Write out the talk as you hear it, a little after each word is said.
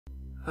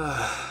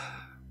I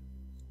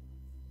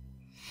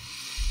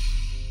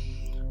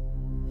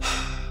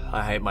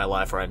hate my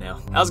life right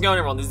now. How's it going,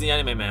 everyone? This is the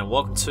Anime Man.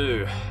 Welcome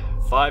to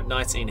Five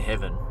Nights in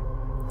Heaven.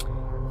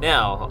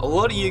 Now, a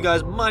lot of you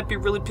guys might be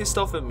really pissed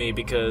off at me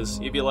because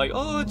you'd be like,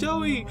 "Oh,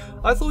 Joey,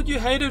 I thought you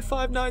hated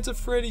Five Nights at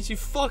Freddy's, you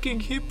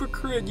fucking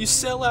hypocrite, you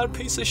sellout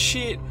piece of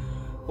shit."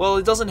 Well,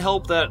 it doesn't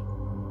help that,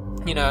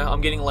 you know, I'm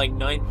getting like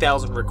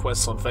 9,000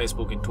 requests on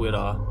Facebook and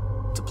Twitter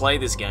to play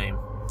this game.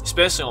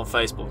 Especially on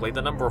Facebook. Like,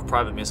 the number of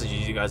private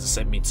messages you guys have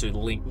sent me to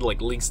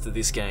links to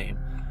this game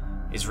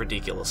is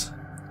ridiculous.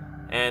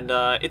 And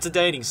it's a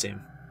dating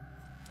sim.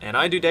 And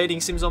I do dating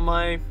sims on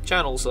my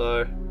channel,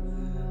 so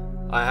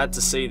I had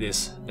to see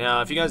this. Now,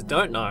 if you guys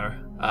don't know,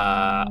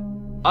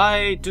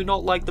 I do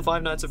not like the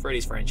Five Nights at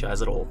Freddy's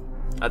franchise at all.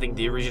 I think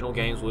the original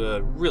games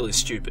were really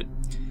stupid.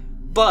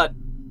 But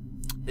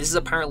this is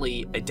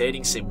apparently a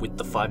dating sim with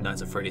the Five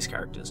Nights at Freddy's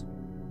characters.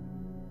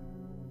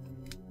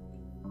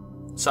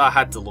 So I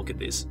had to look at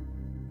this.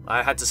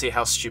 I had to see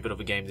how stupid of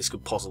a game this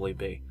could possibly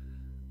be.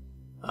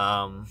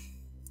 So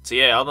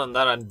yeah, other than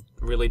that, I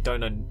really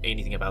don't know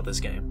anything about this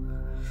game.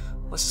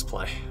 Let's just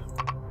play.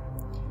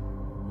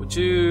 Would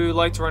you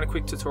like to run a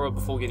quick tutorial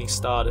before getting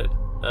started?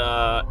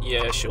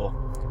 Yeah, sure.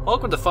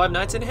 Welcome to Five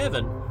Nights in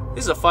Heaven.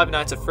 This is a Five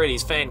Nights at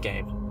Freddy's fan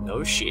game.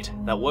 No shit,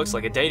 that works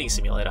like a dating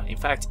simulator. In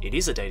fact, it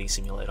is a dating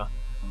simulator.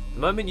 The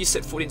moment you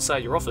set foot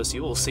inside your office,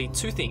 you will see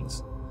two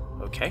things.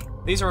 Okay,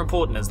 these are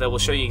important as they will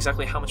show you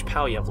exactly how much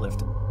power you have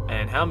left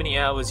and how many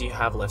hours you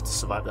have left to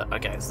survive that.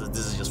 Okay, so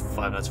this is just for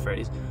Five Nights at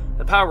Freddy's.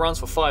 The power runs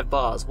for 5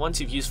 bars. Once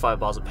you've used 5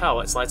 bars of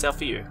power, it lights out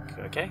for you.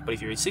 Okay, but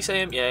if you reach 6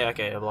 AM, yeah,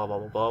 okay, blah blah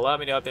blah blah. Allow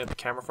me to open up the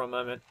camera for a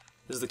moment.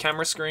 This is the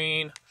camera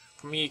screen.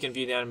 From here you can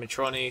view the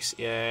animatronics,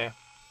 yeah.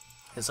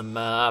 There's a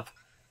map.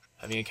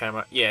 Having a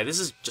camera. Yeah, this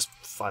is just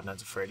Five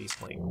Nights at Freddy's.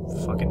 Like,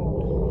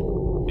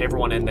 fucking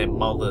everyone and their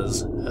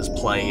mothers has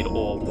played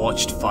or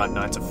watched Five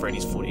Nights at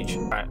Freddy's footage.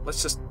 Alright,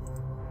 let's just...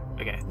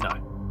 Okay, no.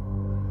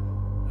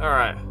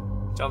 Alright.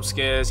 Jump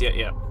scares,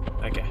 yeah.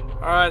 Okay.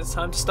 Alright, it's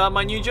time to start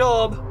my new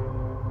job.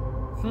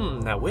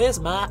 Now where's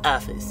my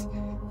office?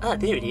 Ah,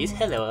 there it is.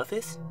 Hello,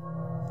 office.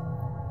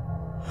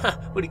 Huh,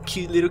 what a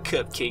cute little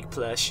cupcake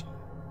plush.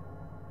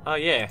 Oh,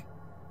 yeah.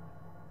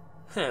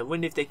 Huh,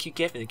 wonder if that cute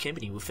cat from the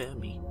company will find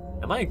me.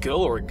 Am I a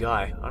girl or a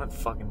guy? I don't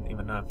fucking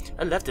even know.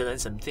 I'd love to learn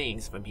some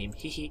things from him.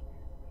 Hehe.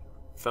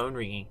 Phone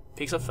ringing.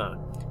 Picks up phone.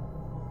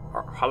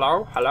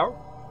 Hello? Hello?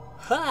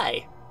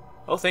 Hi!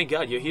 Oh, thank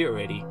God you're here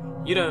already.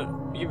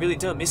 You really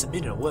don't miss a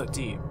minute of work,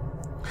 do you?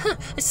 Huh,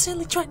 I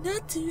certainly try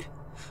not to.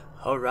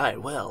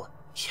 Alright, well.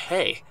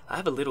 Hey, I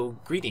have a little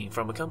greeting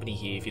from a company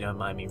here if you don't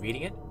mind me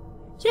reading it.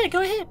 Yeah,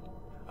 go ahead.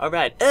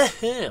 Alright,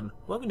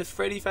 welcome to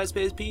Freddy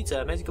Fazbear's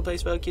Pizza, a magical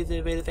place for kids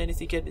that made the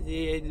fantasy plot.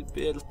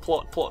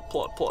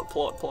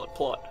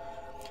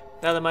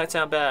 Now that might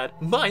sound bad.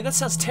 Mine, that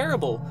sounds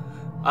terrible.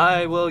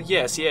 Well,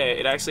 yes, yeah,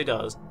 it actually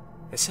does.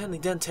 It certainly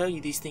doesn't tell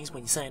you these things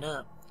when you sign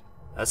up.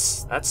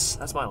 That's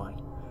my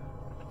line.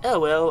 Oh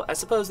well, I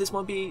suppose this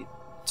won't be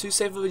too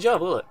safe of a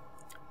job, will it?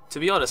 To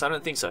be honest, I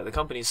don't think so. The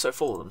company's so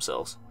full of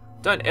themselves.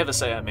 Don't ever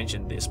say I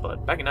mentioned this,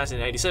 but back in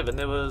 1987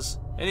 there was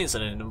an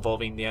incident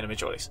involving the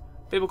animatronics.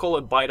 People call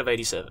it Bite of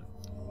 87.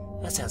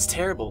 That sounds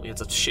terrible.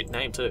 It's a shit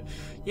name too.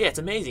 Yeah, it's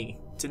amazing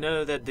to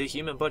know that the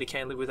human body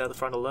can't live without the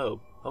frontal lobe.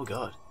 Oh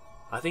god.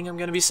 I think I'm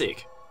gonna be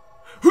sick.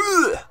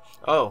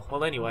 Oh,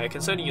 well anyway,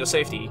 concerning your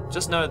safety,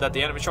 just know that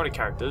the animatronic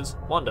characters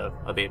wander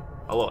a bit.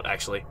 A lot,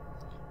 actually.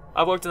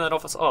 I've worked in that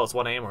office, oh, it's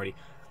 1 AM already,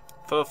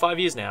 for 5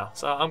 years now,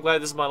 so I'm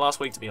glad this is my last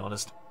week, to be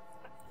honest.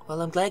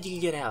 Well, I'm glad you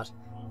could get out.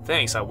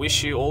 Thanks, I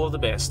wish you all of the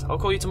best. I'll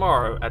call you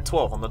tomorrow at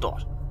 12 on the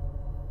dot.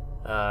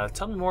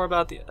 Tell me more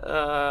about the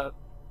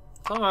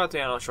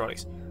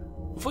animatronics.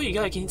 Before you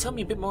go, can you tell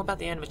me a bit more about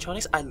the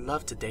animatronics? I'd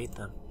love to date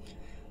them.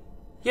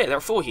 Yeah, there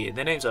are 4 here.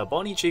 Their names are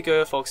Bonnie,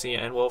 Chico, Foxy,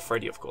 and, well,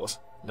 Freddy, of course.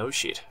 No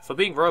shit. For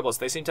being robots,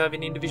 they seem to have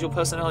individual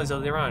personalities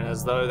of their own,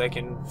 as though they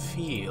can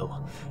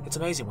feel. It's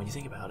amazing when you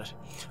think about it.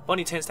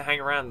 Bonnie tends to hang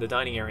around the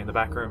dining area in the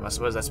back room. I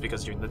suppose that's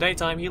because during the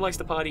daytime, he likes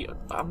to party.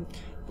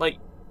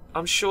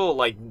 I'm sure,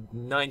 like,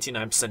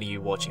 99% of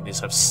you watching this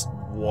have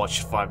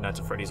watched Five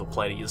Nights at Freddy's or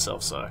played it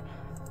yourself, so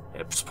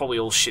it's probably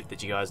all shit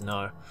that you guys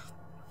know.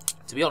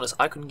 To be honest,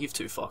 I couldn't give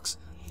 2 fucks.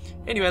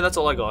 Anyway, that's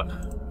all I got.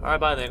 Alright,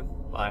 bye then.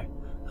 Bye.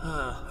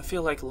 I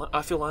feel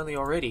lonely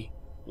already.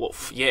 Well,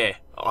 yeah,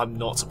 I'm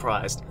not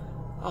surprised.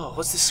 Oh,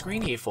 what's this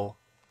screen here for?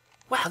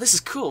 Wow, this is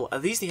cool. Are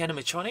these the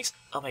animatronics?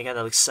 Oh my god,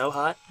 that looks so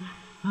hot.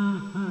 Hi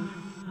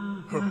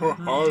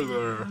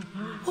there.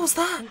 What was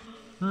that?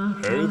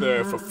 Hey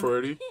there, for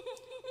Freddy.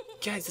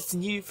 Guys, it's a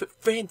new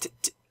friend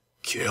to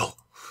Kill.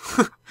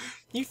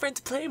 new friend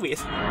to play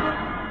with.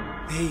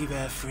 There you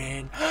are,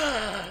 friend.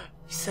 You're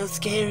so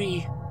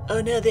scary. Oh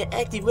no, they're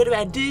active. What do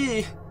I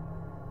do?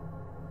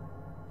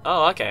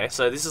 Oh, okay.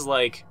 So this is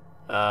like,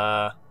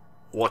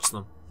 watch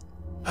them.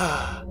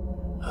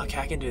 Okay,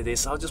 I can do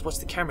this. I'll just watch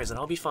the cameras and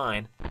I'll be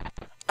fine.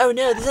 Oh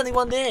no, there's only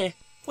one there.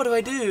 What do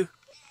I do?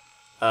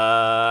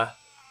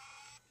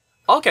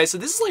 Okay, so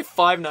this is like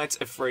Five Nights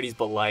at Freddy's,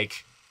 but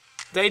like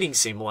dating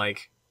sim.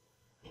 Like,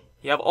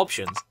 you have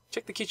options.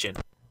 Check the kitchen.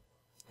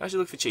 I should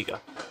look for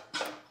Chica.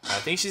 I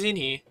think she's in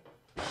here.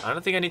 I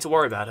don't think I need to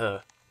worry about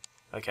her.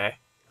 Okay.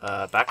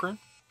 Back room?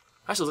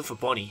 I should look for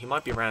Bonnie. He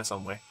might be around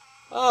somewhere.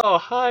 Oh,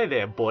 hi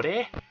there,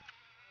 buddy.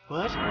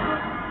 What?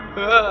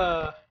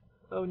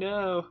 Oh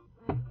no.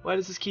 Why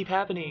does this keep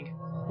happening?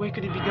 Where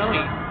could it be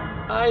going?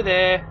 Hi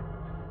there.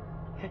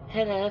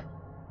 Hello.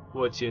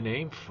 What's your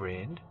name,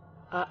 friend?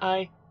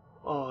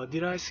 Oh,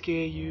 did I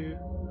scare you?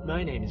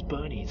 My name is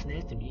Bonnie. It's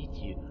nice to meet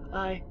you.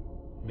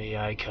 May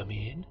I come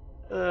in?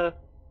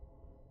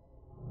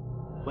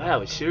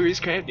 Wow, it sure is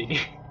cramped in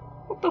here.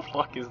 What the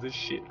fuck is this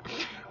shit?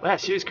 Wow,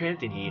 it sure is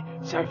cramped in here.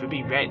 Sorry for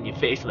being right in your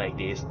face like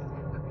this.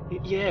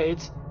 Yeah,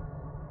 it's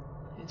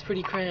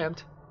pretty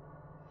cramped.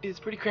 It's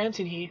pretty cramped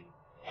in here.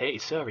 Hey,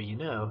 sorry, you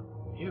know,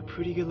 you're a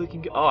pretty good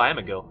looking girl. Oh, I am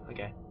a girl.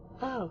 Okay.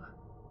 Oh.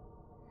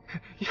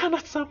 You're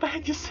not so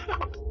bad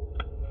yourself.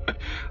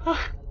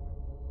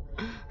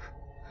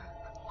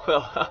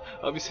 Well,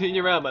 I'll be seeing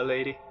you around, my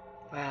lady.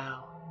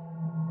 Wow.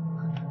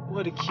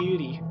 What a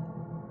cutie.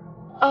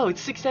 Oh,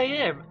 it's 6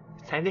 a.m.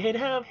 It's time to head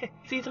home.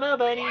 See you tomorrow,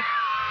 Bunny.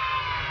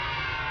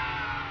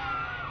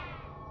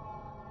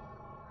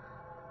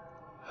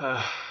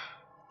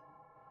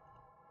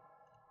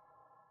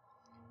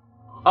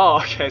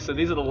 Oh, okay, so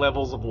these are the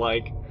levels of,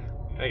 like...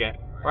 Okay.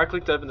 Right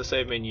click to open the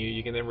save menu,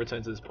 you can then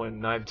return to this point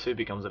when Knife 2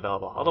 becomes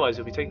available. Otherwise,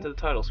 you'll be taken to the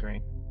title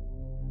screen.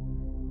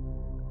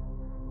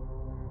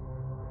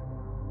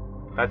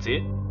 That's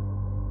it?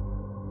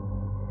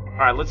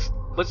 Alright, let's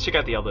check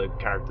out the other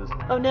characters.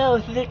 Oh no,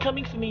 they're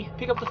coming for me.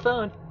 Pick up the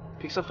phone.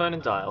 Picks up phone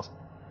and dials.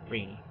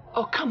 Ringing.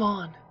 Oh, come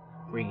on.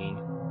 Ringing.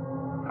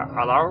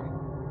 Hello?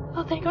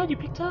 Oh, thank God you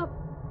picked up.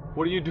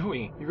 What are you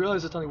doing? You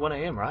realize it's only 1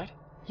 a.m., right?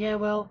 Yeah,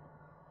 well...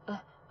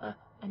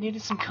 I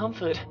needed some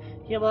comfort.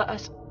 Yeah, well,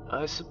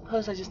 I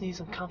suppose I just need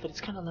some comfort.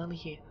 It's kind of lonely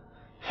here.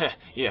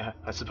 Yeah,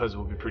 I suppose it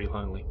would be pretty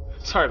lonely.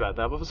 Sorry about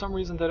that, but for some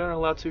reason they don't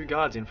allow 2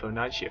 guards in for a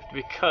night shift,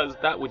 because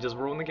that would just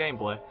ruin the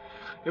gameplay.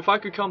 If I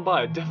could come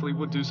by, I definitely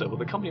would do so, but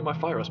the company might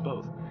fire us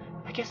both.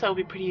 I guess that would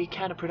be pretty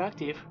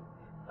counterproductive.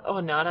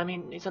 Or not, I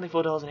mean, it's only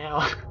 $4 an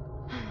hour.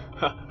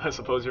 I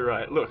suppose you're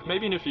right. Look,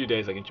 maybe in a few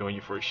days I can join you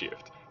for a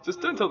shift.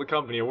 Just don't tell the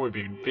company or we'd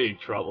be in big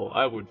trouble.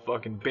 I would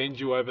fucking bend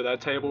you over that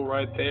table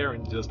right there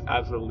and just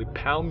absolutely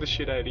pound the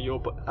shit out of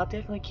your butt. I'll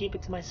definitely keep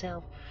it to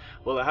myself.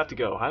 Well, I have to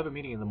go. I have a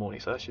meeting in the morning,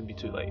 so that shouldn't be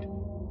too late.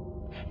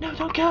 No,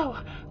 don't go!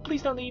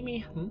 Please don't leave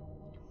me.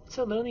 It's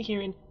so lonely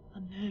here and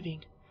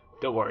unnerving.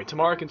 Don't worry,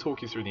 tomorrow I can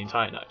talk you through the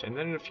entire night, and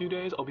then in a few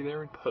days I'll be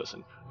there in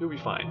person. You'll be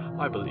fine.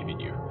 I believe in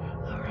you.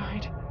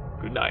 Alright.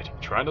 Good night.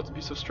 Try not to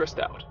be so stressed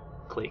out.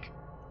 Click.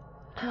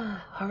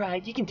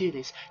 Alright, you can do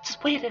this.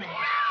 Just wait it out.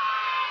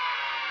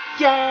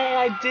 Yay,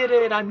 I did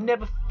it! I'm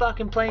never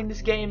fucking playing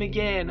this game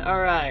again.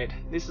 Alright,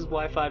 this is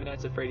why Five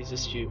Nights at Freddy's is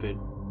stupid.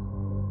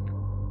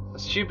 A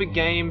stupid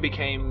game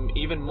became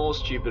even more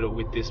stupider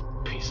with this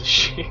piece of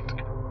shit.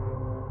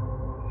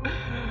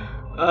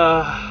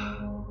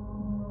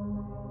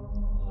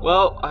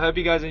 Well, I hope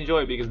you guys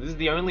enjoy, because this is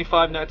the only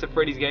Five Nights at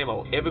Freddy's game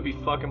I'll ever be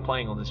fucking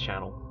playing on this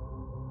channel.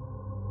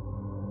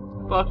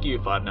 Fuck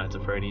you, Five Nights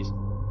at Freddy's.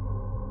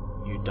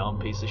 You dumb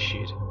piece of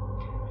shit.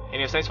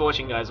 Anyways, thanks for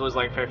watching, guys. Always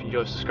like, favorite, if you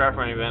enjoy, subscribe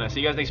for any event. I'll see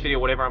you guys next video,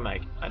 whatever I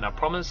make. And I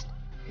promise,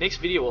 next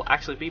video will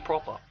actually be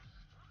proper.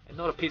 And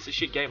not a piece of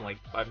shit game like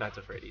Five Nights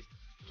at Freddy's.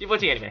 Keep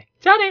watching anyway.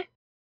 Ciao!